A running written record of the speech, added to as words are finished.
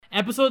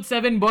episode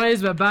 7,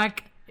 boys. We're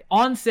back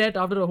on set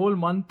after a whole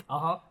month.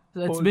 Uh-huh.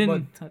 So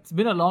it's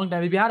been a long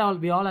time.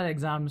 We all had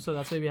exams, so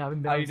that's why we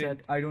haven't been on set.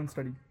 I don't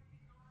study.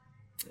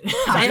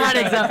 I had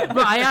exams.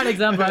 Bro, I had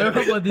exams. I don't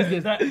know about these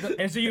guys. The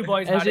SJU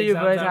boys SJU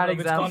had boys exams. had Which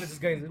exams. college this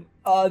guy is in?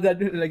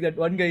 That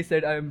one guy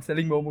said I'm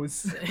selling momos.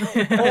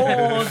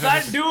 Oh,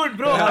 that dude,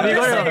 bro.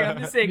 I'm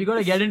just saying. We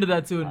gotta get into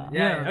that soon.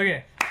 Yeah.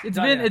 Okay.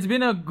 It's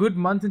been a good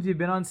month since we've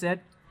been on set,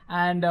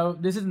 and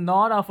this is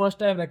not our first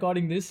time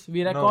recording this.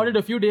 We recorded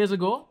a few days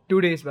ago.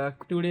 2 days back.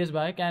 2 days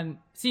back, and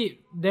see,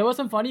 there were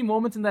some funny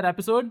moments in that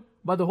episode,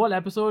 but the whole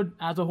episode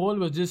as a whole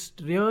was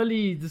just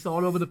really just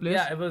all over the place.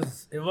 Yeah, it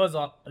was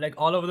like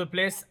all over the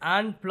place,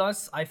 and plus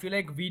I feel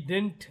like we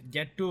didn't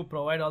get to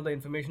provide all the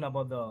information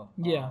about the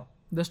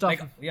the stuff.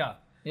 like yeah.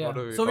 Yeah.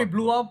 So we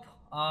blew up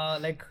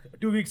like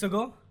 2 weeks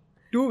ago.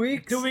 2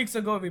 weeks. 2 weeks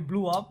ago we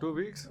blew up. 2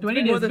 weeks?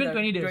 20 days. It's been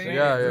 20 days. 20 right?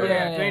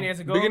 Yeah. 20 days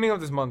ago. Beginning of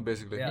this month,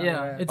 basically.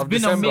 Yeah. It's Of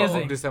been December,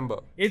 amazing. Of December.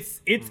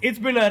 It's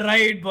been a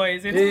ride,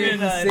 boys. It's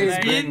been a Insane.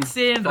 ride.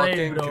 Insane, right,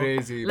 Fucking bro?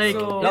 crazy, Like,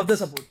 bro. Love the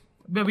support.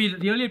 But we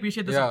really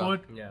appreciate the Yeah.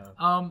 support. Yeah.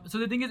 So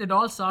the thing is, it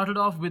all started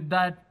off with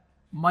that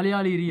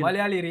Malayali reel.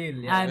 Malayali reel.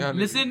 Yeah. And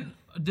listen,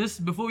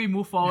 just before we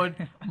move forward,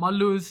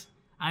 Mallus,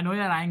 I know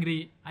you're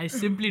angry. I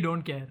simply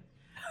don't care.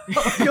 no,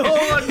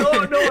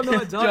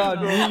 John.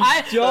 I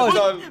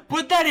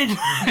put that in.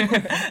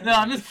 No,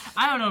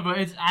 I don't know, bro. I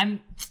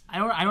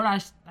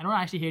don't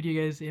actually hate you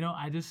guys. You know,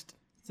 I just.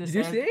 Did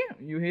you say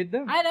you hate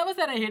them? I never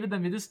said I hated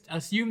them. You just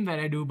assume that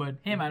I do. But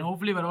hey, man,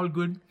 hopefully we're all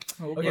good.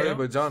 Okay,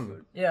 but John,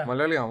 Yeah.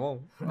 Malayali Amo.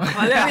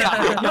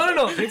 Malayali.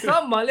 No. It's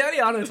not Malayali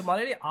Anu. It's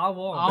Malayali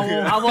Avom.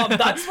 Avom.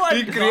 That's what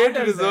He got created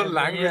us his there. own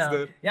language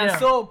there. Yeah.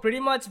 So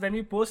pretty much when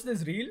we post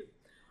this reel,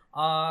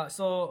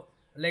 so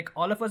like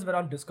all of us were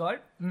on Discord.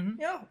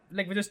 Yeah.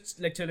 Like we just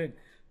like chilling,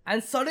 and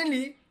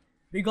suddenly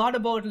we got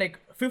about like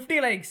 50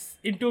 likes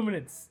in 2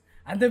 minutes.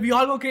 And then we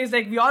all go crazy,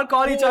 like we all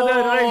call each other,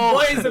 like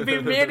boys, we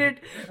made it.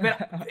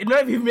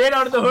 We made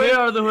out of the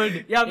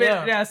hood.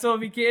 Yeah. So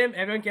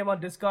everyone came on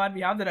Discord. We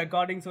have the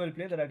recording, so we'll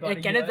play the recording.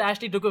 Yeah, Kenneth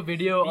actually took a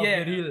video of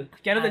the reel.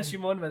 Kenneth and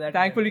Shimon were there.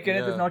 Thankfully,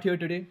 Kenneth is not here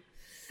today.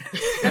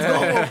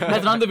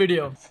 Let's run the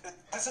video.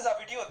 This is our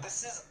video. This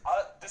is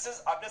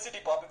Undercity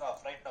popping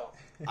off right now.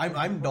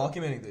 I'm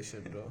documenting this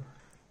shit, bro.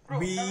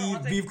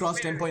 We've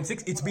crossed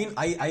 10.6. It's been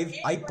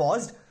I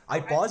paused.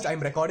 I'm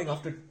recording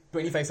after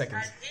 25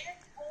 seconds.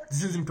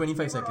 This is in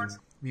 25 seconds.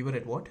 We were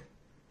at what?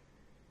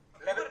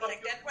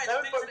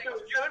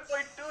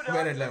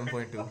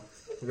 11.2.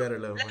 We're at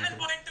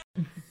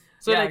 11.2.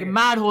 So like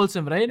mad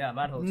wholesome, right? Yeah,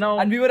 mad wholesome. No.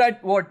 And we were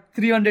at what?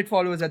 300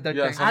 followers at that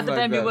Yeah, time. At the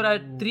like time, we that. were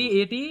at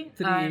 380.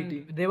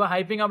 380. And they were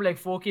hyping up like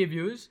 4K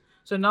views.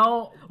 So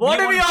now... What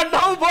are we on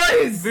now,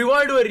 boys? We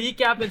want to do a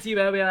recap and see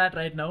where we are at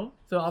right now.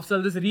 So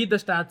Afzal, just read the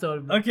stats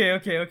out.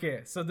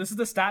 Okay. So this is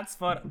the stats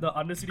for the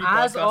Undercity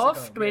As podcast of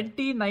account.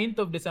 29th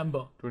of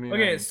December. 29.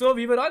 Okay, so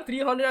we were on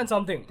 300 and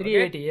something.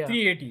 380, okay? yeah.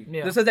 380.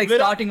 Yeah. This was like We're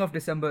starting of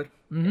December.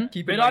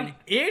 Keep it We're on on.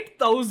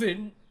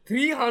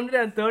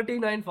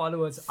 8,339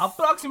 followers.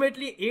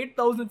 Approximately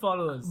 8,000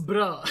 followers.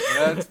 Bruh.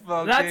 Let's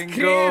fucking That's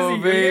go,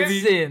 crazy, baby.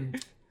 Insane.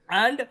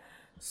 And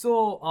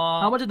so...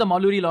 How much is the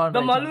Mallu reel on The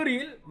right Mallu now?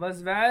 reel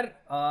was where,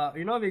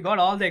 we got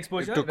all the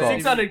exposure. It took off.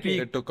 600k.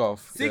 It took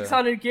off.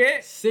 600k.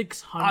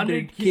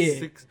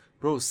 600K.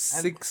 Bro,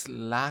 6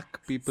 lakh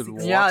people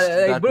watched Yeah, like,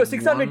 that bro,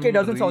 600k one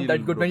doesn't sound reel, that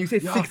good. bro. When you say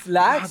Yeah, 6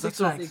 lakhs,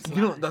 that's right.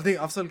 You know, the thing,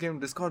 Afzal came to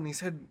Discord and he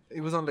said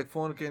it was on like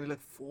 400k and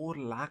like 4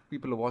 lakh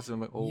people watched it. I'm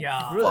like, oh,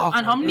 Yeah. fuck.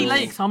 And how many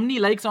likes? How many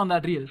likes on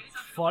that reel?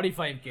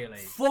 45k like.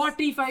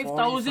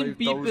 45,000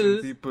 people.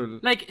 45,000 people.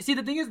 Like, see,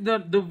 the thing is, the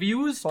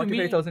views to me...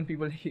 45,000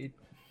 people hate.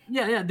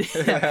 Yeah. The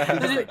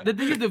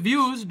thing is, the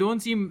views don't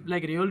seem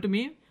like real to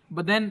me.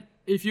 But then,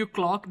 if you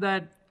clock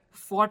that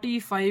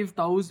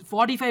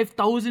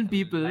 45,000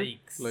 people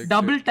Likes. Like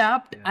double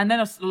tapped, and then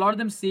a lot of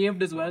them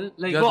saved as well.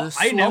 Like, Yeah, bro, there's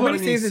I so never many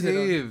saves it,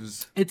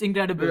 saves. it's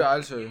incredible. Wait,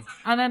 I'll show you.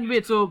 And then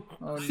wait, so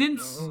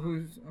since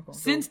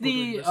Since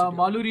the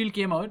Mallu reel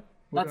came out,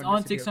 that's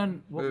on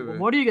 600. Wait.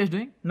 What are you guys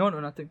doing? No,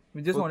 nothing.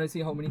 We just want to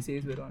see how many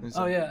saves we're on.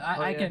 Oh yeah,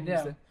 I can.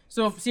 yeah, Yeah.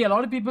 So see, a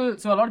lot of people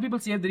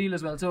saved the reel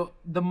as well. So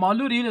the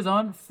Mallu reel is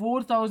on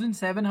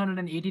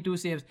 4,782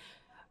 saves.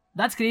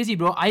 That's crazy,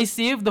 bro. I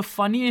saved the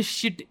funniest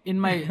shit in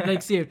my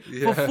saved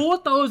for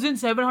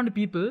 4,700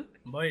 people.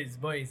 Boys.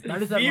 That is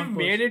If that we've one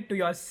made post. it to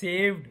your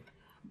saved.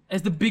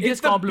 It's the biggest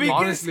It's the compliment.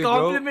 biggest Honestly, bro.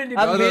 compliment.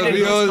 I've You're made a it.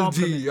 real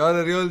Compliment. G.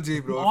 You're a real G,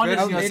 bro. Honestly,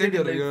 Honestly, I I've said made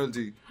you're it a in real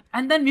G.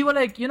 And then we were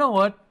like, you know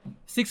what?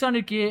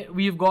 600k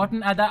we've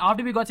gotten at that.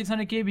 After we got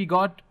 600k, we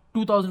got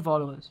 2,000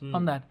 followers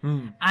from that,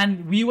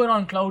 and we were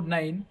on cloud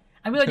 9.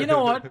 And we were like, you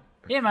know what?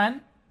 Hey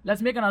man,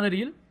 let's make another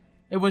reel.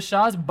 It was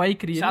Shah's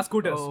bike reel. Shah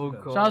scooters.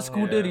 Shah's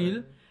scooter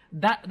reel.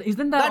 That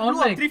isn't that, That on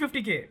blew up like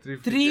 350k.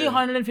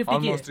 350k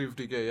Almost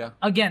 350k, yeah.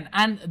 again,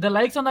 and the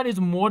likes on that is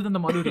more than the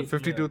Mallu reel.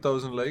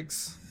 52,000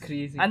 likes.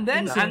 Crazy. And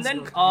then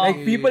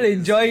like people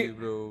enjoy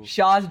bro.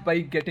 Shah's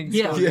bike getting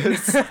Yeah. stolen.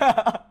 Yes.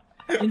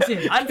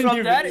 Insane. and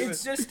from there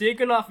it's just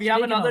taken off. We have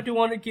Taken another off.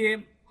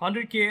 200k,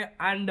 100k,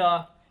 and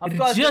of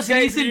course Just this guy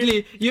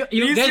recently, you guys,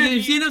 recently-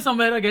 you've seen him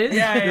somewhere, guys.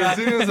 Yeah.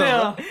 Serious,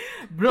 Yeah.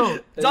 bro.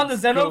 John the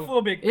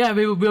xenophobic. Yeah,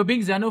 we were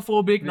being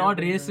xenophobic, not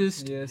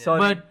racist. Yeah, sorry.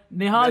 But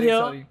Nihal Very here,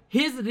 sorry.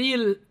 his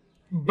reel,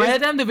 by the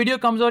time the video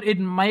comes out, it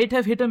might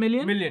have hit 1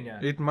 million. Million, yeah.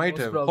 It might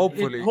have, probably.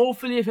 hopefully.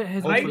 Hopefully, if it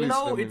has Right Hopefully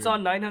now, it's it's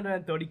on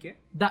 930k.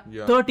 that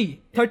Yeah.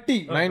 30.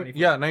 30.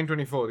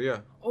 924, yeah.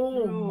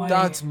 Oh my.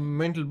 That's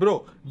mental,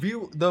 bro.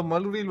 The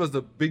Malu reel was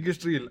the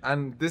biggest reel,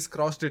 and this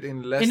crossed it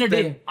in less In a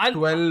than day.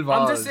 12 hours.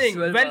 I'm just saying,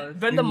 12 when hours.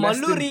 the In less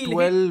Mallu than reel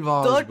 12 hit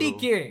hours,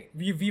 30k,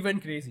 we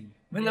went crazy.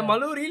 When the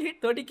Mallu reel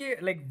hit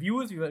 30k like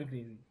views, we went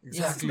crazy.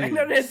 Exactly.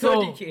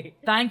 So 930k.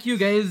 thank you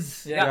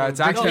guys. Yeah, it's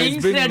actually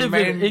it's been Incredible,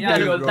 mental,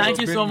 incredible. bro. Thank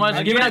you It's so been much.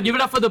 mental. Give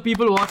it up for the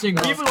people watching.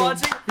 People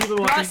watching, People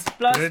plus, watching.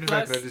 plus, Credit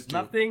plus, where credit's due.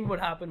 nothing would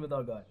happen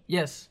without God.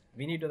 Yes.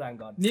 We need to thank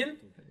God. Neil?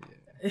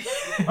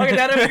 Okay,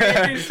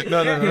 Darren.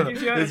 No.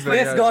 It's very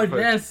Yes, hard. God. Fine.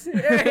 Yes.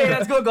 Hey,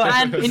 let's go, God.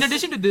 And in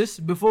addition to this,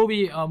 before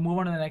we move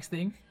on to the next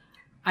thing,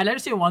 I'd like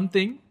to say one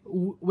thing.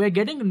 We're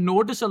getting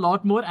noticed a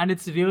lot more, and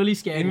it's really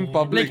scary. In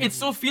public. Like, it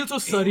feels so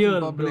surreal,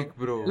 public,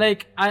 bro.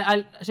 Like,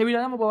 shall we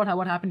tell them about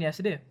what happened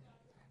yesterday?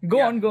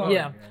 Go on.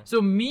 Yeah.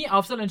 So me,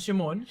 Afzal, and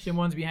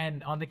Shimon's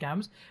behind on the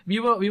cams. We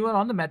were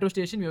on the metro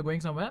station. We were going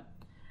somewhere,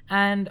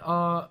 and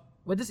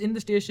we're just in the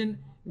station.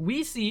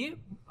 We see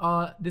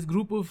this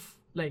group of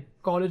like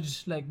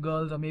college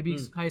girls or maybe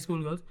high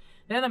school girls.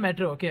 They're in the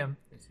metro. Okay.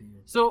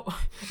 So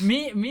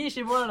me,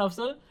 Shimon, and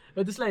Afzal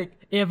were just like,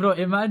 hey bro,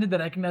 imagine they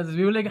recognize us.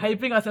 We were like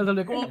hyping ourselves. I'm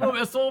like, oh bro,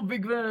 we're so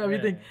big, bro, and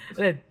everything.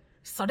 Right.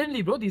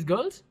 Suddenly, bro, these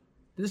girls,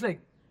 they're just like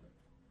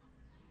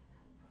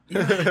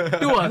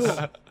to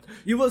us.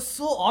 You were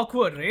so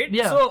awkward, right?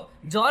 Yeah. So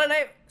John and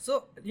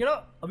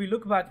I, we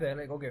look back there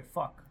like, okay,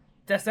 fuck,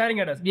 they're staring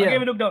at us. Yeah. Okay,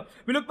 we look down.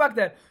 We look back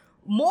there.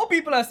 More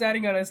people are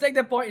staring at us. Like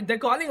they're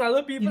calling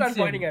other people and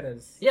Insane. pointing at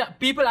us. Yeah,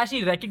 people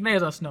actually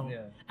recognize us now.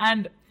 Yeah.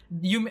 And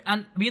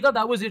we thought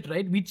that was it,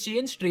 right? We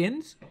changed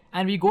trains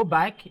and we go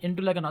back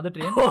into like another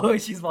train. Oh,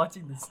 she's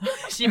watching this.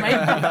 She might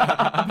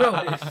be.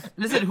 Bro,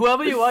 listen,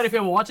 whoever you are, if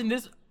you're watching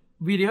this,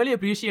 we really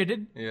appreciate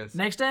it. Yes.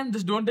 Next time,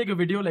 just don't take a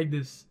video like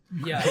this.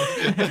 Yeah.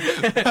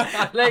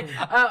 Like,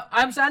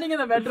 I'm standing in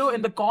the metro,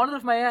 in the corner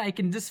of my eye, I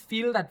can just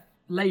feel that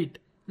light.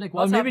 Like, Or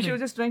what's maybe happening? she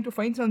was just trying to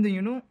find something,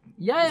 you know?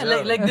 Yeah,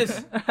 like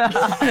this.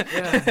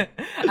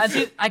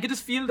 And I could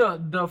just feel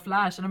the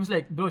flash, and I was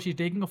like, bro, she's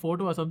taking a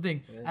photo or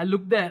something. I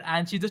looked there,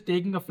 and she's just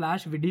taking a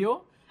flash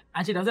video,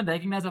 and she doesn't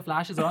recognize the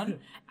flash is on.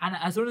 And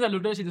as soon as I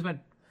looked at her, she just went,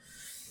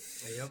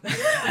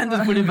 and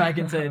just put it back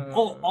inside.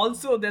 Oh,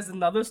 also, there's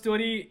another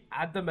story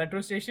at the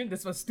metro station.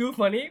 This was too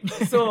funny.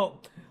 So,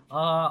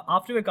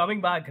 after we're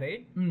coming back,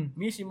 right?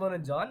 Me, Shimon,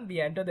 and John, we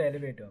enter the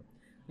elevator.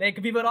 Like,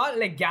 we were all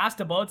like gassed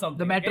about something.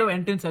 The metro okay?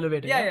 entrance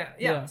elevator.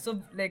 Yeah.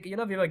 So, like,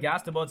 we were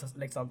gassed about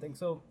like something.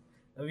 So,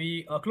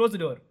 we closed the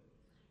door.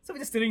 So, we're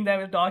just sitting there,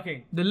 we're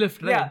talking. The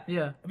lift, right?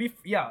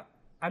 Yeah.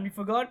 And we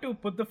forgot to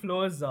put the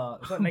floors, so,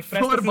 like, press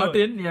Floor the floor.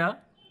 button, yeah.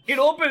 It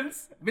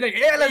opens. We're like,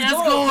 hey, let's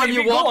go. And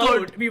we you walk go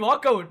out. We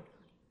walk out.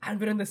 And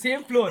we're on the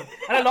same floor.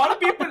 And a lot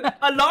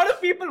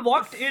of people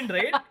walked in,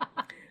 right?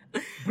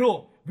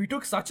 Bro, we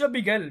took such a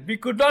big L. We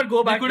could not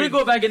go back. We couldn't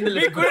go back in the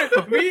We lift.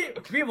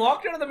 couldn't. We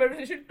walked out of the metro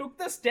station, took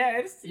the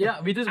stairs.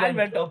 Yeah, we just And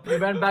went went up. We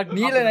went back.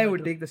 Neil up and I the would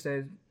metro. take the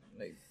stairs.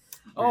 Like,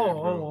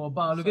 Oh,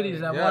 wow, look at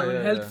these. Yeah,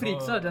 Health yeah.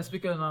 freaks, sir. Just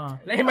because.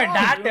 Like my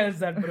dad tells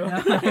that, bro.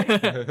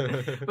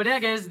 But yeah,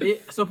 guys, the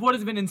support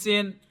has been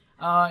insane.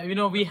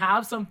 We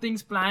have some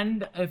things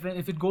planned.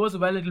 If it goes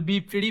well, it'll be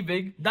pretty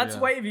big. That's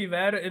why we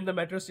were in the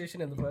metro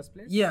station in the first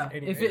place. Yeah.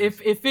 Anyway.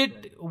 If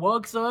it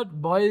works out,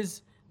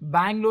 boys,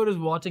 Bangalore is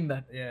watching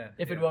that. Yeah,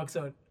 If it yeah. works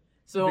out.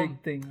 So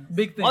Big things.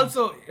 Big thing.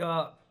 Also,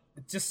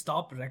 just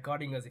stop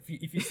recording us.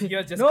 If you see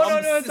us, just No,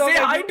 come no, it's say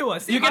okay. hi to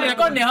us. Say you can hi to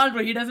record us. Nihal,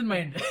 bro. He doesn't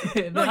mind.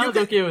 Nihal's can-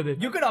 okay with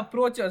it. You could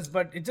approach us,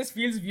 but it just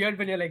feels weird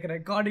when you're like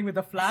recording with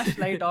a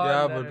flashlight on.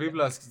 Yeah, but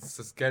people are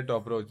scared to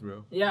approach,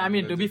 bro. Yeah, I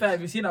mean, to be fair,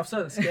 we've seen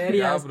Afsal. Scary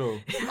Yeah, ass. bro.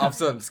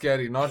 Afzal,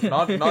 scary. Not this.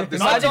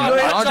 Imagine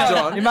Not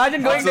John.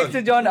 Imagine going Afzal. next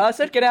to John.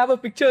 Sir, can I have a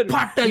picture?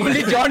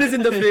 Only John is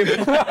in the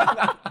frame.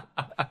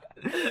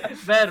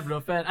 Fair, bro,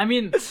 fair. I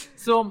mean,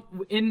 so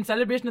in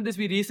celebration of this,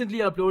 we recently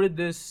uploaded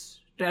this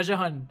treasure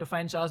hunt to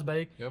find Shah's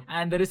bike, Yep.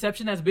 and the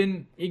reception has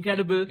been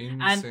incredible.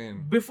 Insane.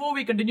 And before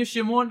we continue,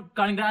 Shimon,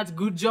 congrats,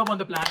 good job on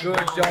the plan. Good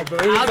job, bro.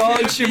 It's all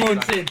Absolutely Shimon.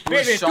 insane.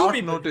 Wait, Short two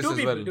people. notice two as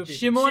people. well. Two people.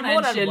 Shimon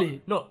and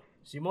Shelly. No,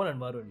 Shimon and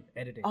Varun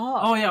editing.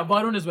 Oh yeah,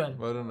 Varun as well.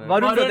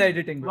 Varun for the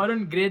editing, bro.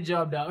 Varun, great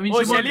job, da. I mean,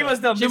 Oh, Shimon, Shelly was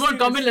the Shimon,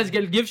 come in, let's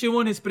give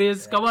Shimon his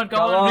praise. Come on.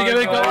 Come on.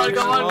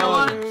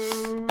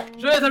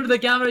 Show us up to the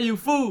camera, you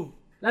fool.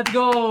 Let's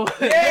go.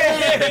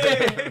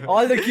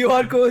 All the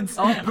QR codes.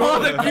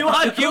 Bro, the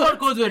QR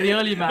codes were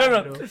really mad,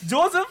 bro.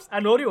 Joseph's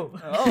and Oreo.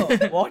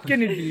 Oh, what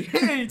can it be?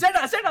 Shut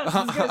up.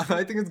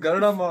 I think it's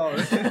Garudama.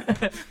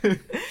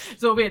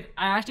 So wait,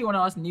 I actually want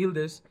to ask Neil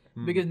this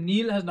because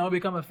Neil has now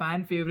become a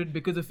fan favorite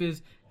because of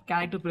his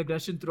character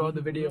progression throughout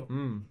the video.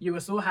 You were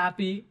so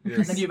happy,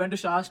 and then you went to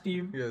Shah's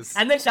team. Yes.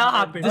 And then Shah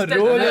happened. A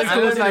roller And then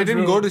coaster, I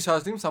didn't bro. go to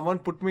Shah's team. Someone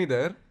put me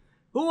there.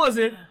 Who was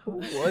it?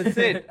 What's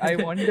it? I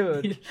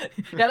wonder.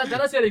 Tell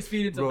us your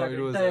experience Bro, of that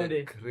it was entire a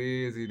day.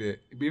 crazy day.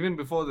 Even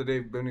before the day,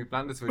 when we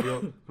planned this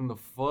video, from the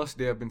first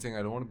day I've been saying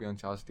I don't want to be on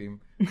Shah's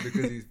team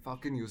because he's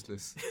fucking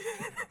useless.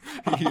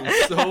 He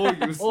is so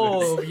useless.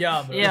 Oh,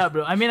 yeah, bro. Yeah,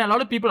 bro. I mean, a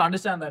lot of people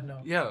understand that now.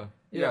 Yeah.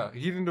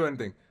 He didn't do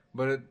anything.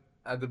 But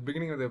at the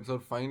beginning of the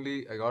episode,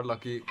 finally, I got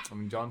lucky.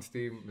 I'm in John's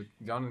team with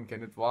John and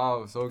Kenneth.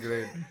 Wow, so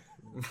great.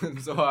 I'm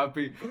so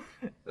happy.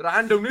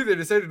 Randomly, they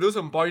decided to do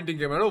some pointing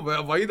game. I don't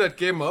know why that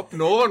came up.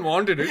 No one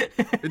wanted it.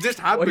 It just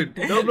happened.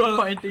 No, bro.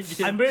 Pointing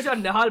game. I'm pretty sure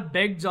Nehal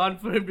begged John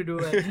for him to do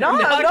it. No,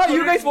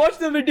 you guys watched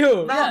the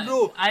video. Nah,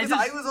 bro. I I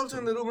just- was also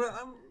in the room.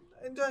 I'm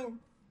enjoying.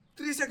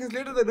 3 seconds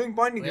later, they're doing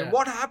pointing game.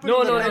 What happened?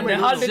 No, in that no, time? no. I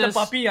don't Nehal know. did the Just-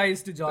 puppy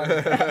eyes to John.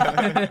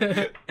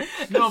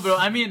 No, bro.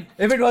 I mean,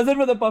 If it wasn't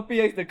for the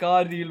puppy eyes, the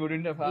car deal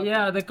wouldn't have happened.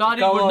 yeah, the car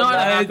Come would on, not man,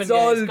 have happened. it's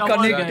all guys. Come on,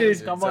 connected.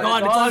 guys. Come on.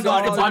 God, It's it's all all God. God,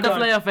 It's it's all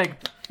butterfly God.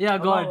 effect. Yeah,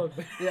 God. Oh,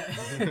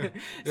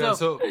 Yeah,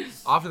 so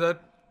after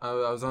that, I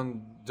was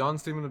on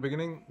John's team in the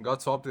beginning,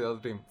 got swapped to the other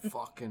team.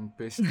 Fucking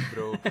pissed,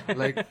 bro.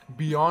 Like,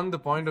 beyond the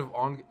point of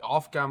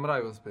off camera,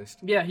 I was pissed.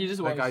 Yeah, he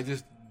just was. Like, I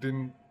just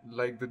didn't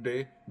like the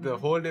day. The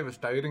whole day was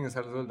tiring as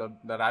hell as well.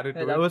 That added to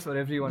Yeah, it. that was for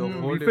everyone. The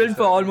whole We day filmed was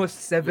for tiring. almost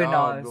 7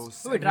 hours. Bro, we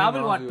 7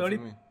 traveled, hours what, we were 30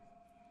 filming.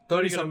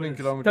 30-something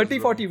kilometers. 30,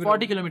 bro. 40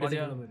 40 kilometers,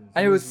 yeah.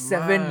 And it was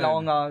 7 mad.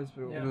 long hours,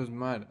 bro. It was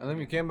mad. And then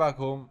we came back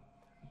home.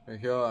 We're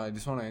here, I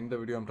just want to end the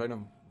video. I'm trying to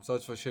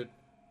search for shit.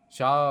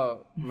 Shah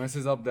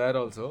messes up there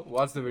also.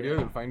 Watch the video,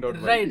 you'll find out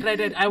why.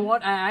 Right.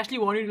 I actually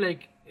want you to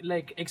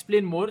like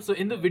explain more. So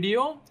in the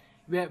video,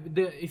 where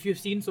if you've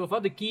seen so far,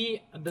 the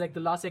key,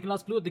 the second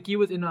last clue, the key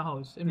was in my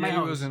house. In my He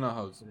house. was in our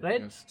house.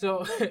 Right? Yes.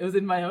 So it was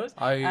in my house.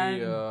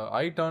 and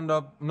I turned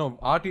up. No,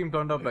 our team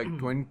turned up like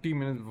 20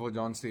 minutes before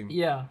John's team.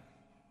 yeah.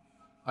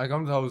 I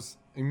come to the house.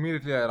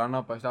 Immediately I run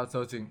up. I start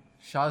searching.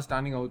 Shah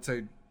standing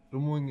outside,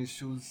 removing his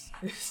shoes.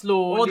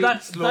 Slowly. Oh,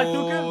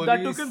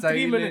 that took him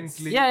 3 minutes.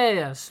 silently.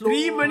 Yeah.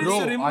 Slowly. 3 minutes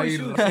to remove I,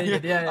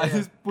 shoes. Yeah. I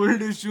just pulled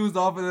his shoes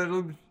off and I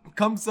told him,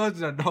 come search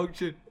that dog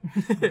shit.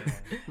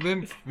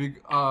 Then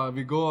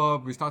we go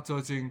up. We start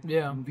searching.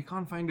 Yeah. We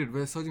can't find it.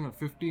 We're searching for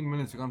 15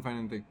 minutes. We can't find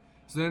anything.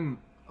 So then.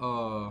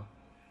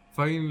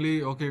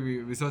 Finally, okay,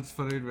 we search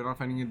for it. We're not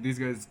finding it. These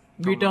guys.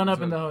 We come turn as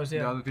up in well. the house,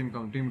 yeah. The other team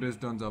come. Team Riz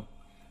turns up.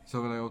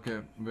 So we're like, okay,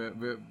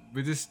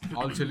 we're just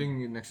all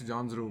chilling next to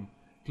John's room.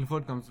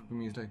 Clifford comes up to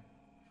me. He's like,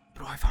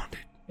 "Bro, I found it."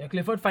 Yeah,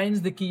 Clifford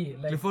finds the key.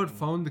 Like, Clifford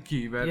found the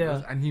key where it Yeah.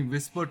 was, and he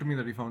whispered to me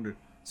that he found it.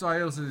 So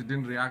I also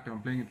didn't react.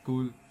 I'm playing it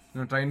cool.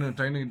 Trying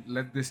to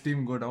let this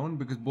team go down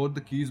because both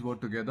the keys were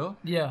together.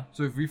 yeah.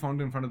 So if we found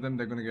it in front of them,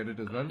 they're gonna get it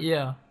as well.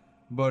 Yeah.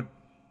 But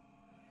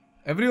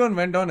everyone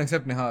went down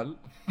except Nehal.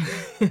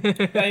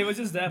 Yeah, he was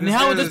just there.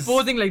 Nehal was is- just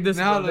posing like this.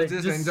 Nehal bro, was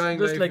like, just enjoying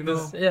just life, like you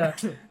this. know. Yeah.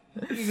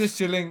 He's just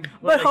chilling.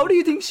 But how do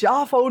you think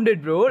Shah found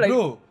it, bro? Like,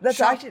 Bro, that's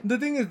Shah, actually. the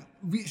thing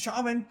is,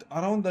 Shah went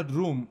around that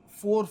room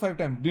 4 or 5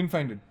 times, didn't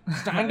find it.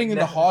 Standing in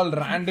the hall,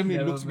 randomly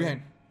looks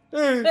behind.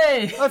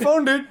 Hey, I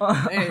found it.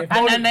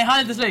 And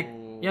Nehal is just like,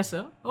 yes,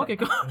 sir. Okay,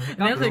 cool.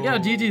 And I was like, yeah,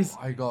 GG's.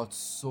 I got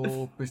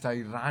so pissed.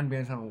 I ran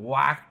behind and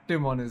whacked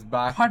him on his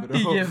back,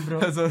 Putty game, bro.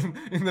 So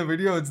in the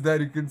video, it's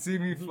there. You can see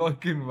me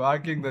fucking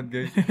whacking that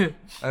guy.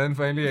 And then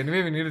finally,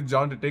 anyway, we needed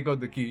John to take out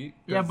the key.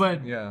 Yeah,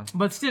 but yeah.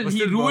 but still, But he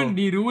still, ruined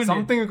it.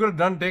 Something we could have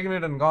done, taken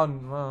it and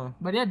gone.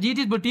 But yeah,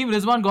 GG's, but Team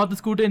Rizwan got the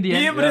scooter in the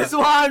end. Team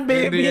Rizwan, In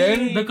baby! the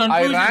end, The I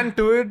conclusion- ran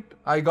to it.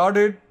 I got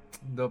it.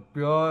 The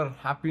pure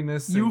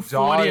happiness and joy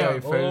Euphoria. I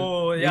felt.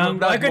 Oh, yeah. in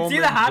bro. I that could see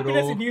the moment,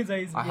 happiness bro. in his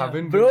eyes. I Yeah.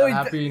 haven't Bro, been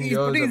happy in he's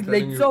years. putting I'm his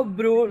telling legs you. up,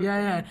 bro.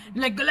 Yeah.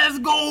 Like, let's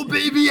go,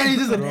 baby! And he's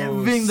just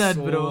revving that,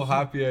 so bro.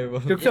 happy I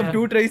was. Took some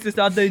 2 tries to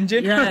start the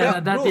engine. Yeah,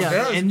 Bro,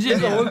 engine.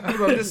 the whole Yeah.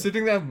 time I'm just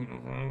sitting there.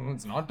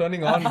 It's not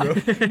turning on, bro.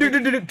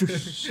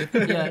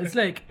 Yeah, it's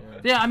like,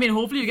 I mean,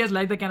 hopefully you guys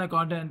like the kind of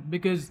content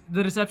because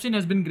the reception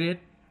has been great.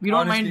 We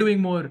don't mind Honestly.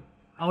 doing more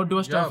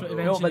outdoor stuff bro.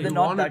 eventually. No, but they're We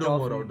not wanna that do more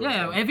often. outdoor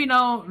Yeah, stuff. every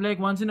now, like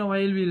once in a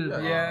while,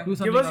 we'll Yeah. do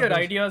something. Give us your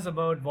outdoors. ideas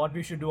about what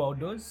we should do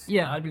outdoors.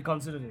 Yeah. I will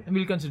consider it. And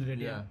we'll consider it.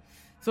 Yeah. Yeah.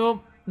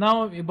 So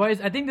now,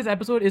 boys, I think this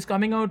episode is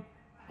coming out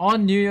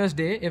on New Year's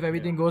Day if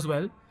everything goes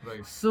well.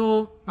 Right.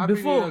 So Happy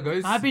before New Year,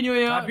 guys. Happy New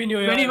Year, Happy New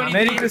Year. 2023,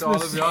 Merry To all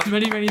Christmas. of y'all.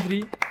 2023.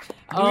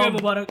 New Year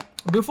Mubarak.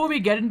 Before we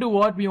get into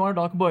what we want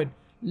to talk about,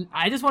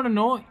 I just want to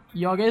know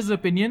your guys'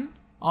 opinion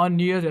on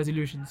New Year's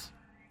resolutions.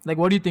 Like,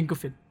 what do you think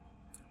of it?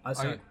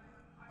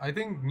 I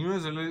think New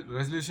Year's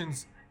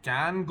resolutions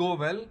can go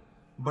well,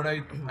 but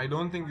I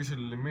don't think you should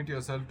limit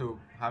yourself to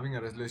having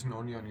a resolution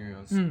only on New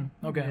Year's.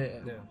 Okay.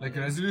 Like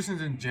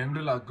resolutions in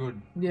general are good.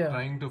 Yeah.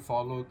 Trying to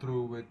follow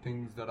through with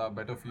things that are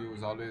better for you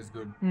is always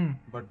good.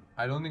 But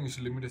I don't think you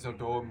should limit yourself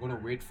to, I'm going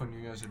to wait for New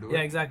Year's to do it. Yeah,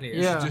 exactly.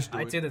 Yeah. Just do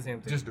I'd it. say the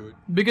same thing. Just do it.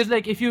 Because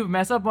like if you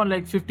mess up on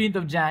like 15th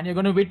of Jan, you're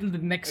gonna wait till the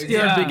next year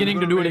Yeah. beginning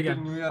to You're do gonna it wait till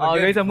again. New Year Oh,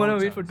 again, guys, I'm gonna no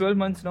wait for chance. 12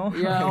 months now.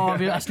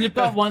 Yeah, I slipped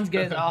off once,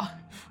 guys.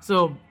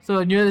 So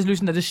New Year's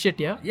resolution are just shit,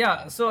 yeah.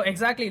 Yeah, so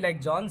exactly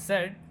like John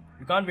said,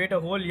 you can't wait a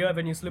whole year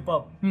when you slip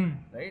up.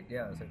 Right?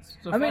 Yeah. So it's,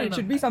 So I mean, fair it enough.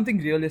 should be something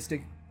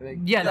realistic. Like,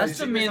 Yeah, that's it the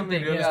should be main something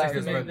thing. Yeah, realistic that's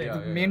as the well, main thing. yeah.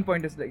 the main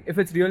point is like, if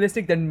it's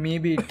realistic, then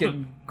maybe it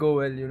can go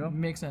well, you know?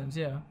 Makes sense,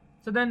 yeah.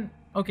 So then,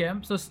 Okay,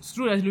 so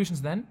screw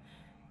resolutions then.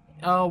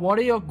 What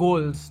are your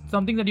goals?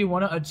 Something that you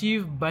want to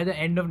achieve by the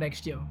end of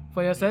next year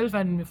for yourself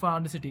and for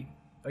Undercity.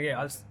 Okay,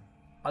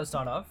 I'll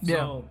start off. Yeah.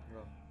 So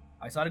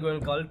I started going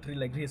to cult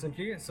like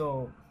recently.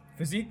 So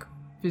physique.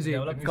 Physique.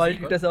 Develop Cult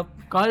physique. hit us up.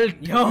 Cult.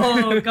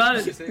 Yo,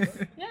 cult.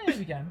 Yeah,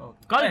 we can.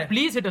 Cult, Yeah.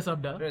 please hit us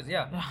up, duh.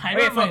 Yeah. I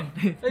Okay, don't mind.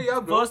 Hey, yeah,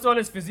 bro. First one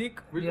is physique.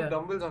 We Yeah. put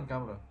dumbbells on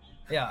camera.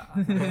 Yeah.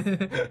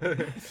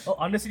 Oh,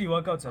 Undercity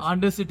workout session.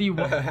 Undercity.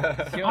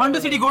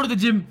 Undercity, go to the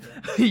gym.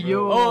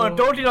 Yo. Oh,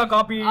 totally not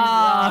copy.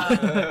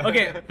 Ah.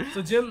 Okay,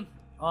 so gym.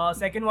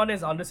 Second one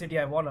is Undercity.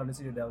 I want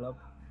Undercity to develop.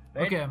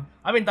 Right? Okay.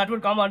 I mean that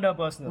would come under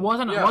personal.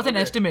 What's an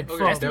estimate Okay,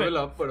 for? Estimate.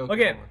 develop, but okay.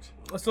 Okay, how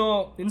much?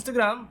 so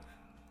Instagram,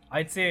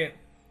 I'd say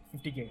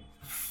 50k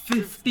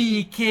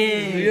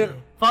 50k.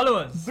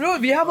 followers. Bro,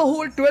 we have a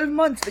whole 12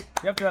 months. Like,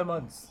 We have 12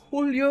 months.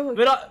 whole year.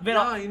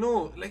 Yeah, you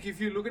know, like if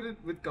you look at it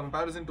with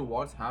comparison to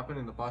what's happened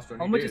in the past 20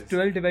 How much days. is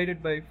 12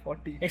 divided by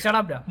 40? Hey, shut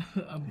up, da.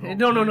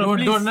 No,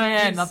 please, don't,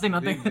 yeah, please. nothing.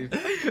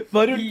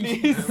 Varun,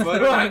 please.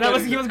 Bro,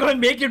 he was going to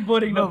make it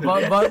boring. No, No,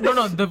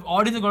 no, the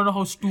audience is gonna know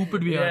how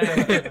stupid we are.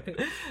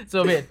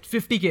 So wait,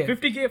 50k.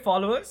 50k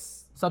followers.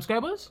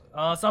 Subscribers?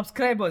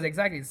 Subscribers,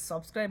 exactly.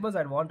 Subscribers,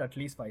 I'd want at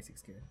least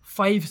 5-6k.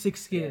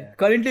 5-6k.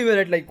 Currently, we're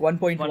at like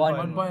 1.1.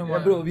 1.1. Yeah,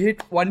 bro, we hit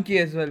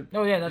 1k as well.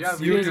 Oh yeah, Yeah, that's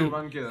views crazy. to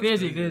 1K,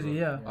 that's Crazy,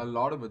 yeah. A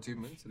lot of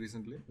achievements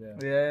recently.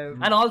 Yeah.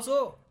 And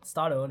also,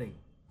 start earning.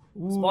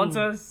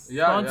 Sponsors.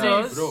 Yeah,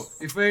 Sponsors. bro.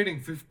 If we're hitting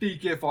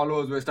 50k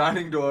followers, we're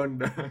starting to earn.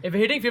 If we're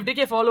hitting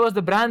 50k followers,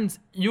 the brands,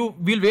 we'll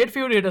wait for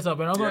you to hit us up.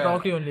 We're not gonna Yeah.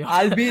 talk to you only.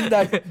 I'll be in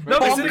that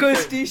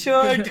Bonkers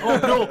t-shirt. Oh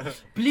bro,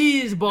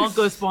 please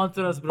bonkers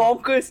sponsor us, bro.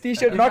 Bonkers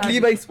t-shirt, not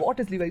Levi's. What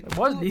is Levi's?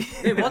 What's the?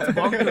 Hey, what's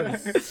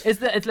bonkers?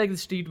 It's like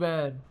the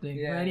streetwear thing.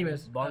 Yeah.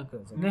 Anyways,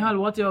 Bonkers. Nehal,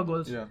 what's your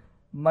goals? Yeah.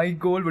 My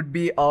goal would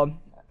be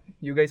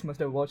you guys must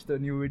have watched the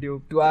new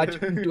video to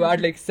add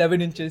like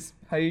 7 inches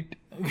height.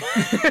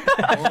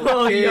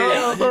 Oh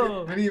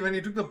yo. When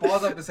he took the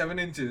pause after 7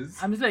 inches.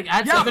 I'm just like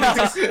add 7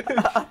 inches.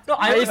 No,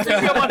 I was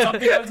thinking about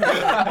something else.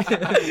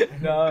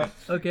 No.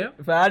 Okay.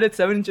 If I added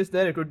 7 inches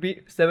there, it would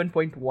be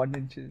 7.1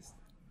 inches.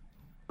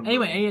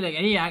 Anyway,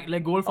 any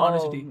goal for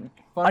Undercity?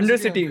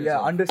 Undercity, okay, yeah,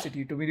 so-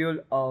 Undercity. To be real,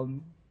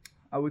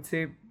 I would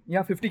say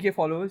 50k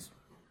followers.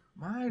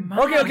 Man.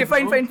 Okay,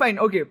 fine.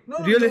 Okay, No,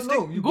 realistic.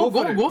 No, you Go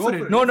go for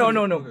it. No.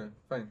 Okay,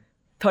 fine.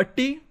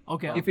 30.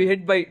 Okay. If we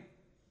hit by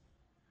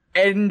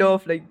end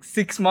of like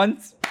 6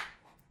 months.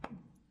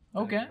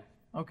 Okay.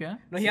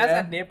 No, he has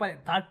that Nepal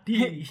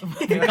 30.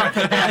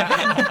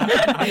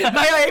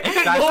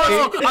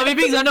 Are we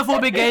being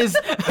xenophobic, guys?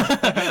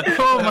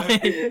 Oh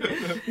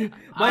my.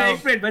 My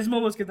explained veg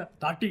momos kitna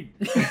 30.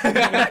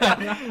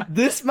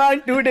 This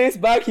man 2 days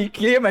back he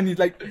came and he's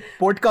like,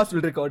 podcast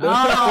will record.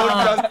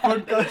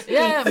 Podcast.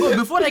 Yeah, but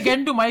before I get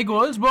into my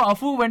goals, bro,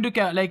 Afu went to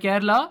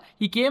Kerala.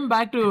 He came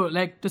back to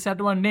set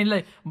one day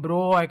like,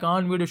 bro, I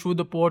can't wait to shoot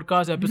the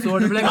podcast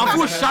episode. I'm like,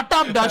 Afu, shut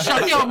up, da,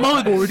 shut your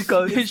mouth.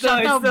 Podcast.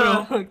 Shut up,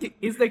 bro.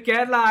 It's the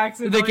Kerala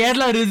accent. The boys.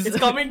 Kerala is. It's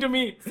coming to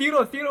me.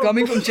 Zero.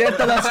 Coming from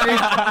Chertala Street.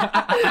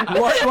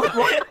 What?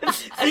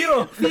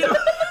 Zero.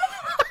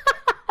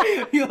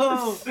 Yo.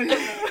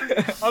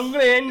 I'm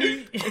gonna end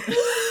it.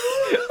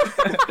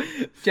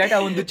 Cheta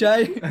on the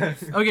chai.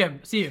 Okay,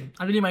 see,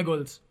 I'll tell you my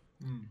goals.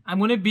 I'm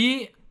gonna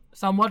be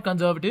somewhat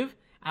conservative.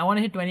 I want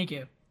to hit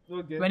 20k.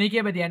 Okay.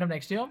 20k by the end of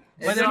next year.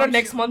 But not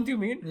next month, you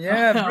mean?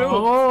 Yeah, bro.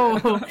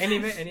 Oh.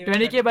 Anyway.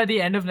 20k by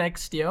the end of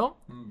next year.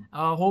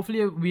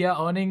 Hopefully we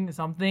are earning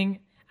something,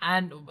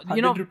 and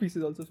 100 rupees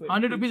is also fine.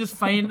 100 rupees is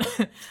fine.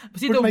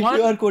 See, Put my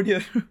QR code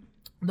here.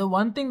 the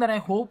one thing that I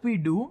hope we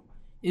do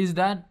is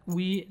that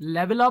we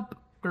level up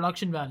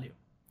production value.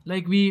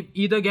 Like we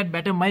either get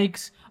better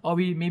mics or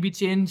we maybe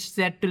change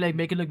set to like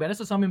make it look better.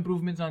 So some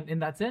improvements in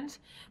that sense.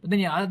 But then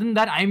yeah, other than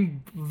that,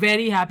 I'm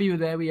very happy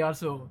with where we are.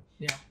 So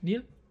yeah,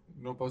 Neil.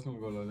 No personal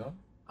goal,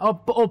 huh?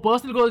 Oh,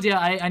 personal goals. Yeah,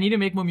 I need to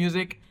make more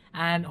music,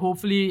 and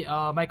hopefully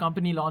my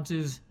company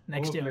launches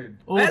next year.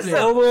 Overplayed.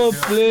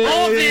 Overplayed.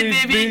 Overplayed,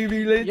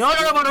 baby. Let's You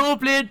all know about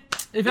Overplayed.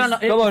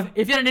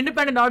 If you're an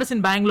independent artist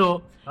in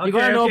Bangalore, you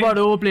gotta know about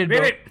Overplayed,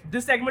 bro. Wait.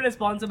 This segment is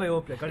sponsored by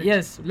Overplay. Correct?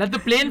 Yes, let the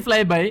plane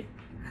fly by.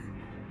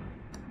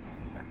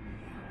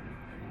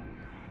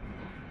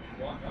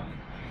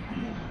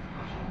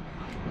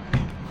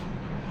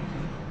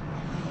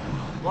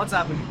 What's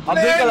happening?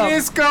 Abdul Kalam.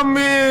 is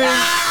coming.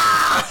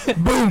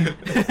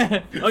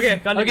 Okay,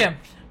 continue. Okay,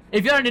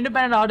 if you're an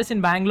independent artist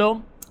in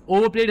Bangalore,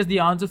 Overplayed is the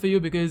answer for you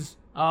because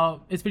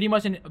it's pretty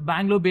much a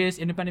Bangalore-based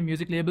independent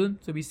music label.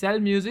 So we sell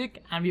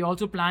music and we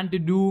also plan to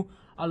do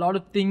a lot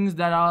of things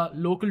that are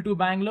local to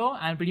Bangalore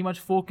and pretty much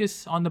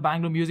focus on the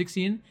Bangalore music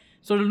scene.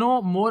 So to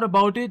know more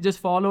about it, just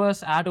follow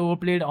us at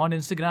Overplayed on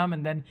Instagram,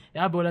 and then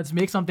yeah, bro, let's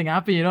make something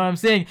happen. You know what I'm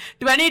saying?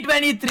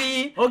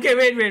 2023. Okay,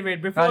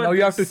 wait. Before now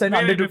you have to send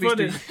 100 before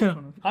rupees this.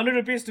 100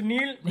 rupees to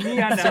Neil, me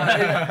and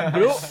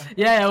Bro,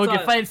 Yeah,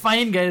 okay, So-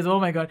 fine, guys. Oh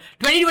my god,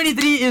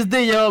 2023 is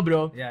the year,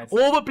 bro. Yeah, it's-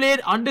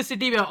 Overplayed,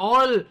 Undercity, we're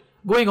all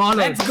going all out.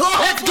 Let's go!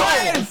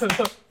 Let's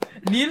go!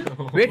 Neil,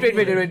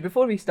 wait.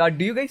 Before we start,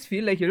 do you guys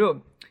feel like,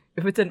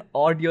 if it's an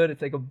odd year,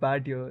 it's like a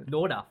bad year?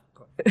 No, da.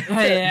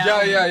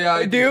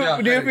 Yeah. Do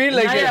you feel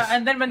like yeah, it?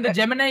 and then when the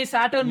Gemini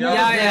Saturn moves,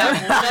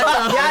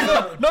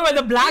 No, when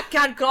the black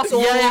cat crosses,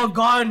 oh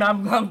god,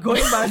 I'm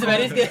going back. it's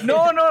very scary.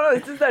 No,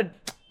 it's just that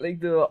like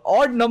the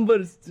odd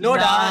numbers. No,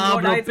 Nah,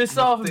 no, bro, it's piss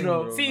off, nothing,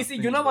 bro. bro. See,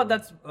 you know what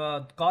that's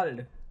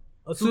called?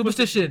 A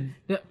Superstition.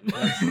 Yeah.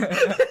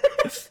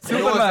 You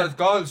know what that's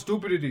called?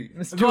 Stupidity.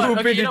 Go on,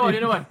 okay, you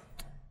know what?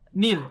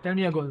 Neil, tell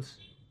me your goals.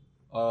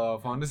 For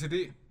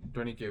Undercity,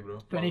 20k, bro.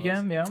 20k,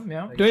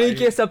 yeah.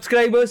 20k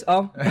subscribers.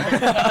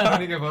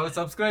 20k followers.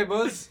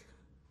 Subscribers,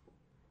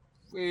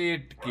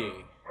 8k.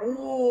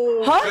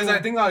 Because I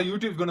think our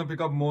YouTube's gonna pick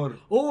up more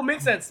Oh,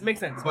 makes sense. by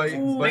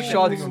shorts.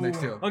 shorts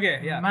next year. Okay,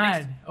 yeah.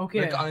 Mad.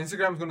 Okay. Like our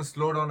Instagram's gonna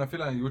slow down. I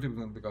feel like YouTube's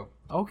gonna pick up.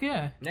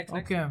 Okay. Next.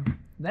 Okay.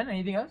 Then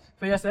anything else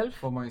for yourself?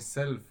 For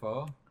myself,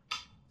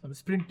 Some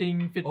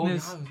sprinting,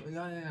 fitness.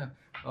 yeah.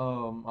 I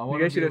want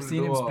guys should have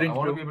seen him sprint, I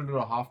want to bro. be able to do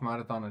a half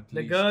marathon at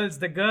The least.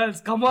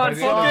 girls, come on, Oh, Oh,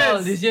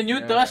 focus. this is your new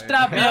Yeah, thirst yeah.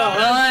 trap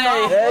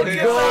here.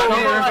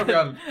 Let's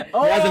go.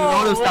 Oh, He has a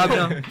lot of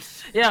stamina.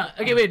 yeah.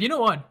 Okay, wait. You know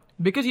what?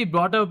 Because he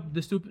brought up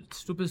the stupid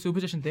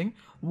superstition thing.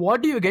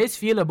 What do you guys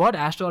feel about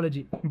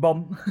astrology?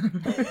 Bum.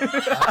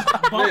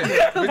 Which one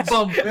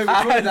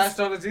is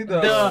astrology?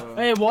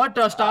 Hey, what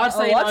star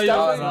sign what are you?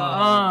 star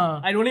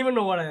sign? I don't even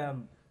know what I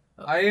am.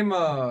 I am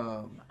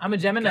I'm a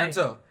Gemini.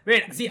 Cancer.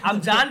 Wait, see,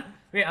 I'm Jan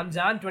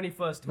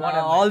 21st. What am I?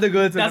 All the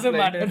girls. will Doesn't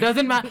reply. matter. It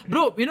doesn't matter,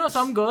 bro. You know,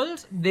 some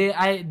girls, they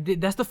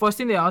that's the first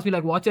thing they ask me,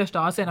 like, what's your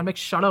star sign? I'm like,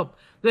 shut up.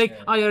 They're like,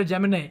 oh, you're a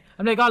Gemini.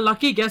 I'm like, oh,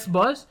 lucky guess,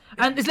 boss.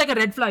 And it's like a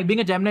red flag.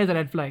 Being a Gemini is a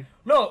red flag.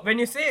 No, when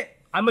you say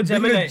I'm a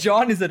Gemini,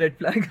 John is a red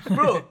flag.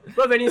 bro,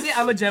 when you say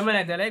I'm a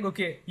Gemini, they're like,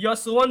 okay, you're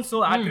so and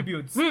so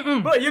attributes.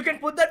 Bro, you can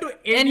put that to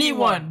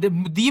anyone.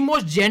 The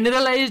most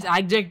generalized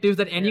adjectives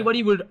that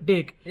anybody would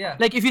take. Yeah.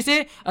 Like if you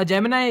say a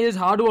Gemini is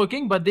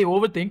hardworking but they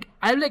overthink,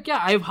 I'm like, yeah,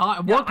 I've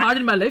worked hard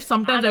in my life.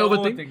 Sometimes I and I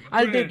overthink. overthink.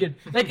 I'll Brilliant. take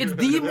it. Like it's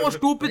the most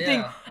stupid thing.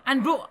 Yeah.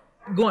 And bro,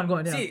 go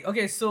on. Yeah. See,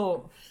 okay,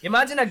 so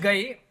imagine a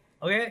guy,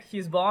 okay,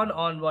 he's born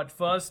on what,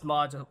 1st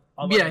March or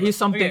whatever. he's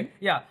something. Okay,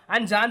 yeah,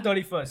 and Jan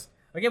 31st.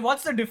 Okay,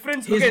 what's the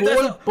difference? His okay, whole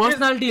there's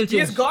personality will He's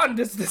change. gone.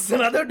 This is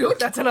another dude.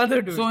 That's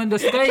another dude. So in the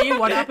sky,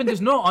 what happens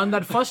is on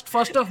that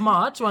first of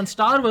March, one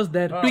star was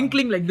there,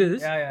 twinkling like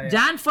this. Yeah.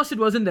 Jan 1st, it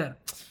wasn't there.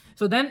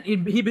 So then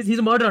he's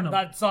a murderer now.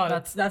 That's all.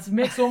 That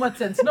makes so much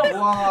sense. No.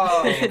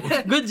 Wow.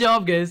 Good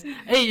job, guys.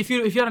 Hey, if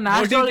you're an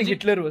What do you think astrology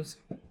Hitler was?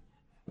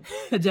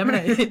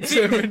 Gemini.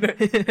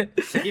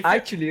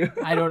 Actually.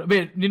 I don't.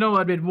 Wait. You know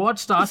what? Wait. What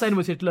star sign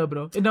was Hitler,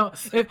 bro? You know,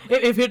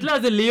 if Hitler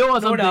is a Leo or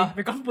something. No,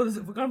 we can't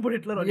put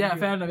Hitler on Yeah, YouTube.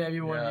 fair enough. Yeah,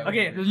 we won't. Yeah.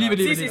 Okay, Just leave it.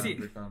 see.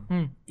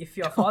 If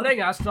you're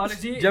following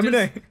astrology,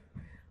 Gemini.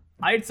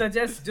 I'd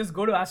suggest just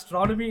go to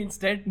astronomy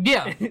instead.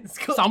 Yeah. It's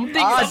cool. Something.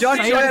 John,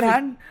 show your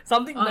hand.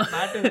 Something that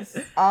matters.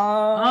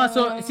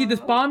 So see,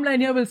 this palm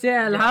line here will say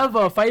I'll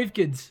have 5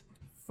 kids.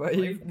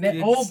 5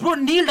 Oh, bro,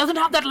 Neil doesn't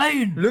have that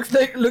line. Looks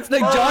like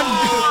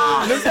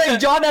John. Looks like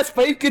John has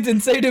 5 kids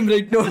inside him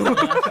right now.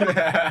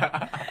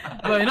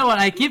 Bro, you know what?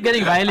 I keep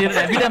getting violated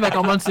every time I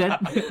come on set.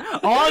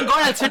 Oh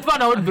God, I'll sit one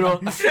out,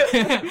 bro.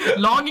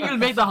 Longing will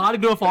make the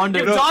heart grow fonder.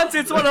 If John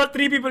sits one or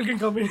 3 people can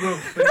come in, bro.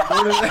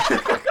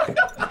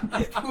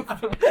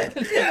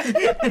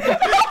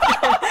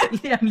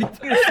 Yeah, I'm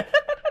leaving it.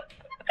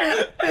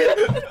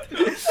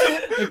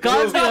 It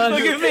can't be asked.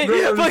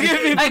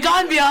 Forgive me. I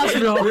can't be asked,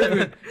 bro.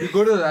 You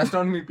go to the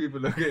astronomy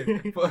people,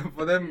 okay?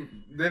 For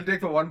them, they'll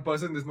take for one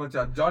person this much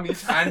charge. John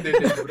each hand they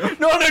take, bro.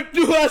 No,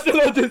 2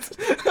 astrologers.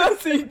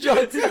 See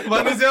John.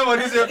 One is here.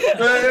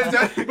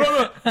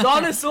 Bro,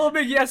 John is so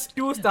big, he has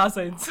 2 star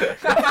signs.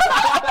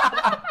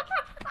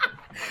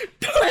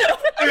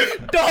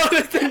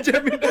 Taurus and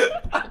Gemini.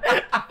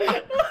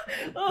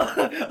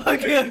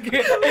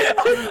 Okay.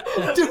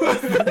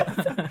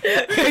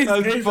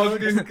 That's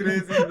fucking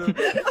crazy, bro.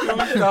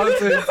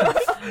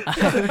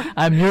 2000.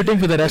 I'm muting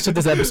for the rest of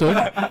this episode.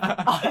 Why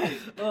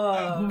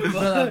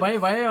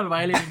are you all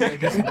violating like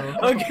this, bro?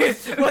 Okay,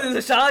 well, there's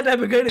a shout out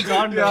going to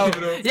John, bro. Yeah,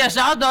 bro. Yeah,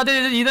 shout out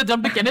either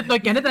jump to Kenneth. No,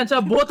 Kenneth and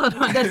Shah both are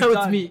not. That's how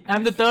it's me.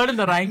 I'm the 3rd in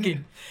the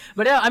ranking.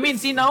 But yeah, I mean,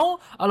 see now,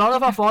 a lot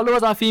of our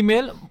followers are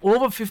female.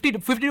 Over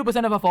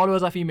 52% of our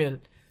followers are female.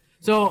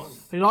 So,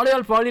 a lot of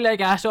y'all probably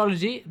like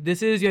astrology.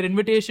 This is your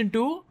invitation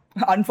to...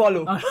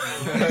 Unfollow.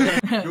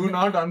 Do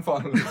not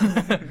unfollow.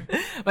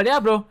 But yeah,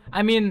 bro,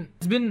 I mean,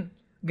 it's been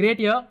great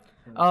year.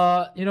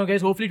 You know,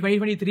 guys, hopefully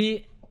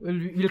 2023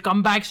 we'll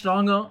come back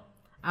stronger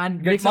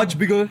and Get much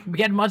bigger.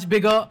 Get much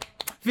bigger,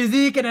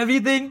 physique and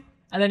everything.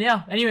 And then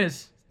yeah,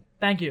 anyways,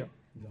 thank you.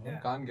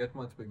 Can't get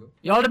much bigger.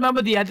 Y'all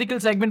remember the ethical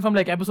segment from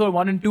like episode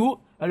 1 and 2?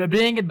 We're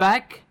bringing it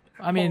back.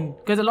 I mean,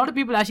 because a lot of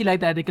people actually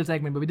like the ethical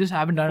segment, but we just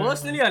haven't done it.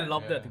 Personally, I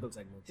love the ethical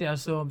segment. Yeah,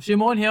 so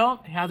Shimon here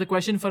has a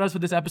question for us for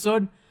this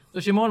episode.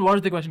 So Shimon, what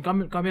is the question?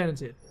 Come here and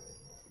say it.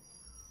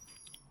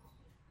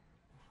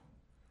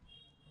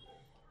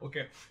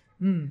 Okay.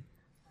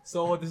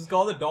 So this is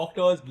called the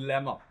doctor's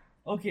dilemma.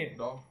 Okay.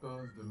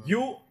 Doctors.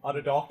 You are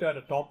a doctor at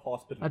a top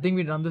hospital. I think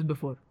we've done this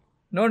before.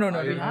 No. I It's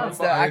remember,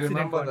 the I accident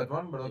remember one. that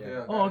one, but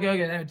okay. Oh,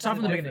 okay. Start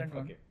from the beginning.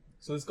 Okay.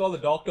 So it's called the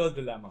doctor's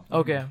dilemma.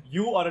 Okay.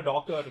 You are a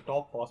doctor at a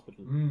top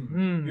hospital.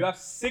 You have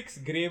 6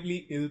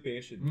 gravely ill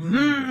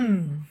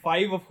patients,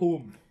 5 of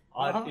whom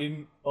are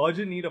in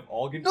urgent need of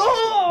organ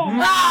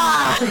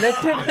transplant. Let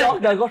him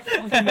talk. I got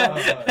fucking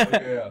up.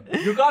 Okay, yeah.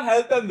 You can't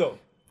help them though,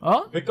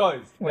 Huh?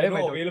 because Why there am are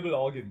I no talking? available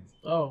organs.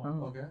 Oh.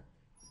 Okay.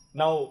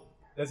 Now,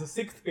 there's a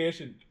 6th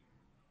patient.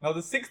 Now,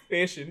 the 6th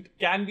patient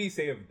can be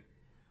saved.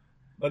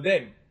 But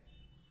then,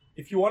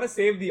 if you want to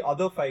save the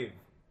other 5,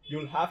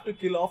 you'll have to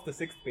kill off the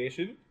 6th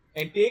patient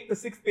and take the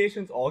 6th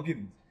patient's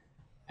organs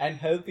and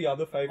help the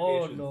other 5 Oh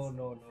patients.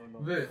 no.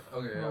 Wait.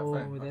 Okay. Yeah. Oh,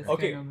 Fine. that's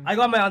Okay. kind of- I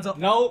got my answer.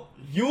 Now,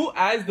 you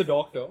as the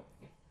doctor,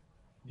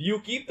 do you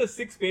keep the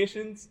 6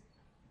 patients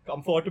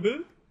comfortable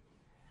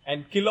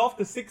and kill off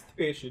the 6th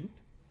patient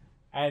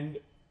and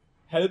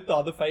help the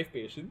other 5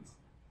 patients?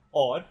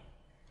 Or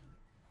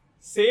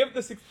save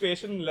the 6th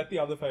patient and let the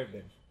other 5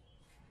 die?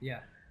 Yeah.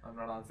 I'm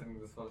not answering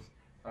this first.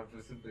 I have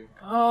to sit there.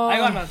 I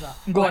got my answer.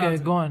 Okay,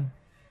 go on.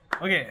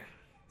 Okay.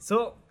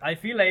 So I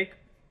feel like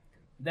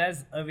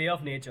there's a way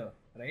of nature,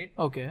 right?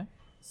 Okay.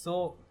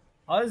 So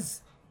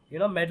us,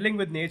 meddling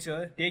with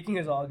nature, taking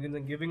his organs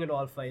and giving it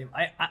all 5.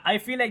 I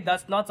feel like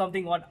that's not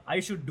something what I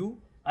should do.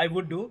 I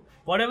would do.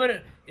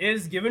 Whatever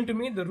is given to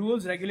me, the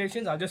rules,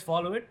 regulations, I'll just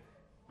follow it.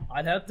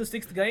 I'll help the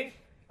 6th guy,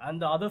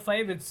 and the other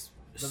 5, it's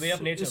the way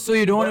of nature. So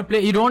you don't want to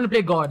play. You don't want to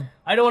play God.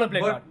 I don't want to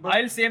play But- God.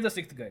 I'll save the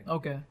 6th guy.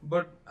 Okay.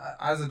 But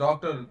as a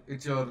doctor,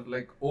 it's your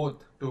like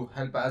oath to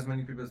help as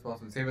many people as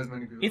possible, save as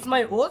many people. It's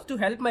my oath to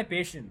help my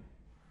patient.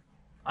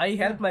 I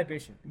help my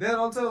patient. They're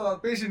also a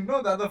patient.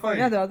 No, the other 5.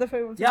 Yeah, the other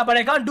 5 also. Yeah, but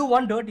I can't do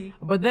one dirty.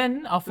 But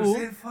then, To Afu,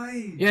 save 5.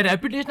 your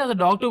reputation as a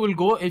doctor will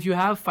go if you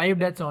have 5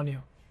 deaths on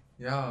you.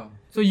 Yeah.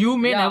 So you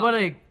may Yeah. never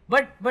like.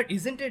 But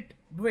isn't it?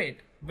 Wait,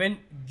 when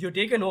you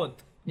take an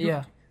oath,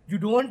 Yeah. you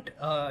don't,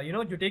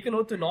 you take an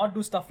oath to not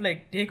do stuff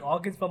like take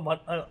organs from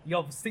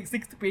your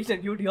 6th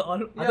patient. You do your all.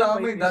 other Yeah, I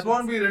 5 mean, that patients.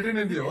 won't be written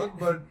in the oath,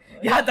 but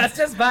Yeah, that's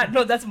just bad.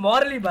 No, that's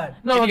morally bad.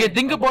 No, okay.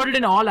 Think about it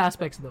in all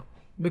aspects though,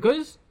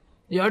 because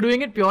you're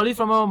doing it purely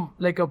from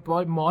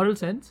a moral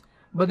sense.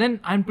 But then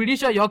I'm pretty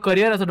sure your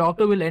career as a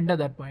doctor will end at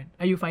that point.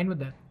 Are you fine with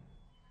that?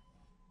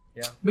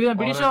 Yeah. Because I'm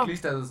pretty or sure. at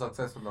least as a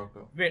successful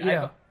doctor. Wait,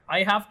 Yeah.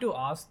 I have to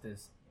ask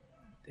this.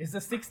 Is the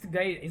 6th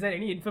guy? Is there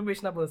any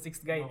information about the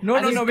 6th guy? No,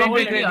 As no, he's no,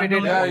 wait. probably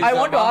unknown. Yeah, he's I a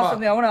want to ask mama.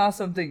 something. I want to ask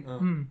something.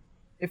 Hmm.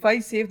 If I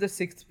save the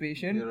 6th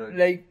patient, You're right.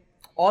 like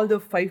all the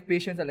 5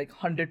 patients are like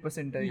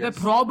 100% dying. They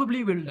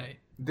probably will die.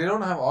 They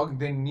don't have organs.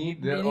 They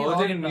need. They're They need urgent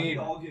organ need.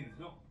 Organs,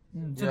 no.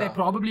 So Yeah. they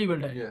probably will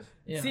die. Yes.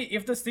 Yeah. See,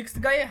 if the 6th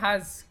guy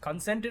has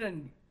consented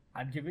and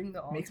giving the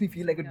organs, Makes me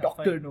feel like a Yeah,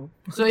 doctor, fine. no?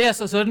 So yes,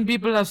 so certain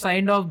people have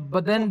signed off,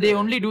 but then they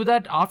only do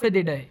that after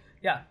they die.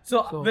 Yeah,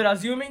 so we're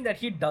assuming that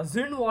he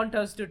doesn't want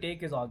us to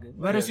take his organs.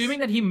 We're assuming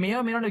that he may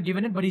or may not have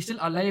given it, but he's still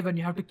alive, and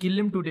you have to kill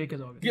him to take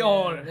his organs.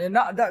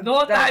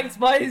 No, thanks,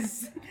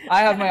 boys. I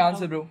have my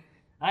answer, bro.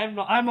 I'm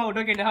out.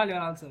 Okay, Nihal, your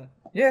answer.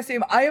 Yeah,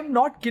 same. I am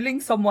not killing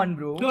someone,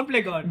 bro. Don't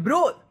play God.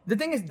 Bro, the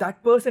thing is,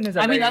 that person is I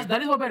alive. mean,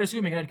 that is what we're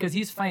assuming, right? Because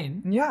he's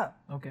fine. Yeah.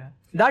 Okay.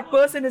 That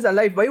person is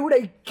alive. Why would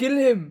I kill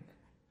him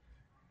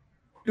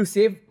to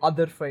save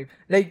other 5?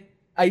 Like,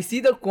 I see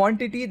the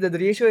quantity, the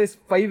ratio is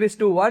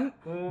 5:1,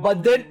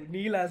 but then,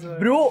 Neil has a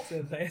bro,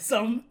 there's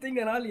something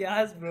and all he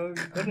has, bro.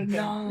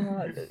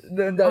 nah,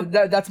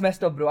 that's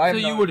messed up, bro. I So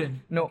am you not- wouldn't.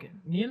 No. Okay.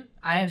 Neil,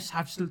 I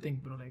have still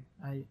think, bro.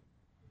 Like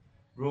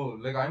Bro,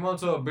 like I'm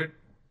also a bit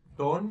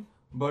torn,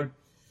 but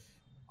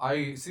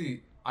I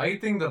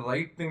think the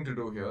right thing to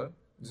do here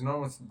is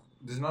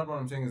this is not what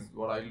I'm saying is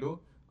what I'll do.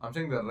 I'm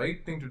saying the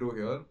right thing to do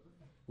here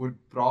would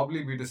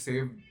probably be to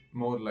save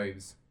more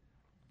lives.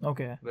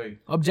 Okay. Right.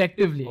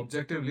 Objectively.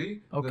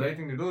 Objectively, Okay. the right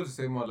thing to do is to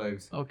save more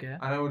lives. Okay.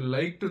 And I would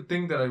like to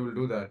think that I will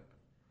do that.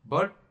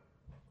 But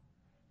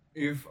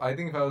if I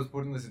was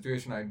put in the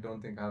situation, I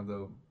don't think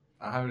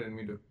I have it in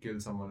me to kill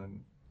someone and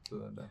do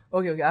that.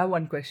 Okay, I have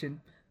one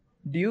question.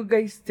 Do you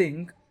guys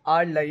think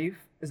our life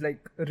is like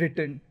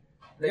written?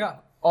 Like, Yeah.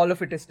 all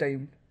of it is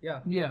timed.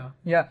 Yeah, Yeah.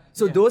 Yeah.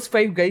 So those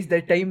 5 guys,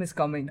 their time is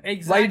coming. Why do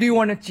Exactly. you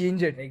want to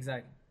change it?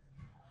 exactly.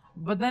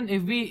 But then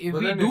if we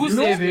But do then if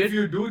save if it,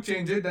 you do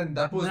change it, then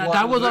that was that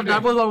what was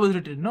written. what was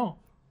written. No.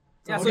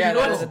 Yeah, so Yeah, you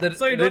don't. the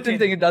so you don't written change.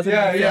 thing, it doesn't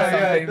Yeah, make yeah,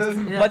 sense yeah, it sometimes.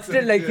 doesn't make But still,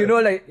 sense, like, you know,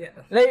 like, That's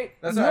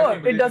why I no, don't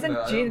it believe in doesn't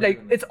that. I change. don't Like,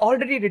 believe in it's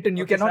already written.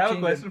 You Okay, so I cannot have a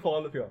change question it. for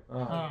all of you.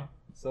 Uh,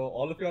 So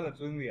all of you are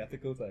doing the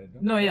ethical side.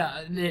 No? no.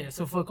 Yeah.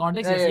 So for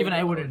context, Yeah, yes, yeah, even I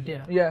yeah. wouldn't.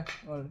 Yeah. Yeah.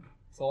 alright.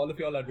 So all of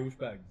you all are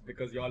douchebags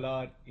because you all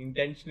are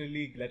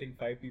intentionally letting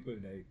 5 people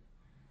die.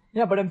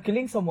 Yeah, but I'm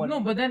killing someone. No,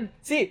 but then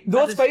See,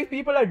 those 5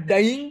 people are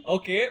dying.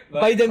 Okay.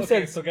 By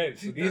themselves. Okay, so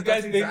guys, so these That's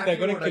guys think exactly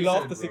they're going what to kill I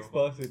off said, the bro. 6th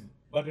person,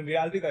 but in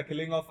reality they're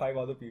killing off 5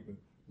 other people.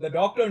 The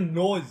doctor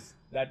knows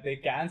that they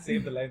can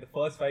save the life, the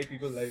first 5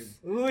 people's lives.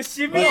 Oh,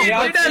 shimmy! But they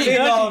are It does killing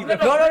dirty. off the-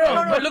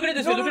 no. But look at it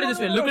this way. Look at it this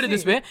way. Look at it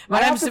this way. I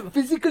When I'm have to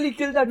physically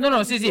kill that.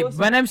 no. See.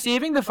 When I'm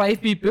saving the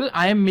 5 people,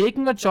 I am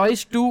making a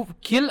choice to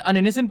kill an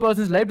innocent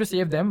person's life to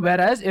save them.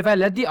 Whereas if I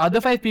let the other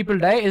 5 people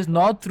die, is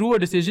not through a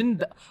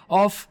decision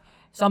of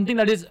something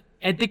that is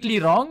ethically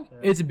wrong.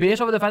 It's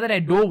based off of the fact that I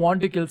don't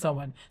want to kill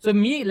someone. So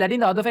me letting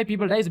the other 5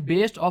 people die is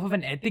based off of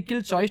an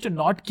ethical choice to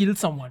not kill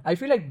someone. I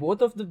feel like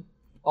both of the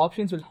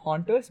options will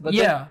haunt us, but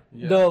Yeah.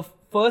 then the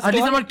first At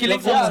least I'm one, not killing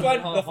The first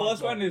someone. one, the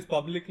first one is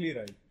publicly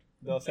right.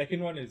 The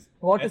second one is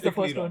what is the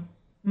ethically first wrong.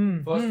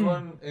 one? First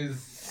one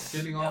is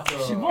killing off the.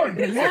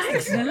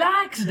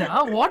 Relax.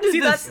 What is See,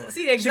 this?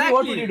 see, Shivu, exactly.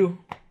 what would you do?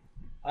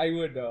 I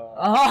would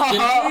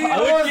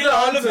I kill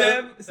all of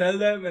them, sell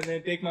them, and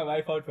then take my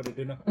wife out for a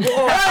dinner.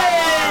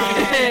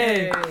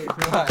 Hey!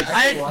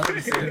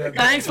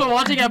 Thanks for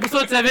watching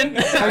episode 7.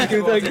 Thank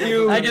you.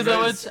 Thank you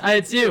so much.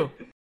 It's you.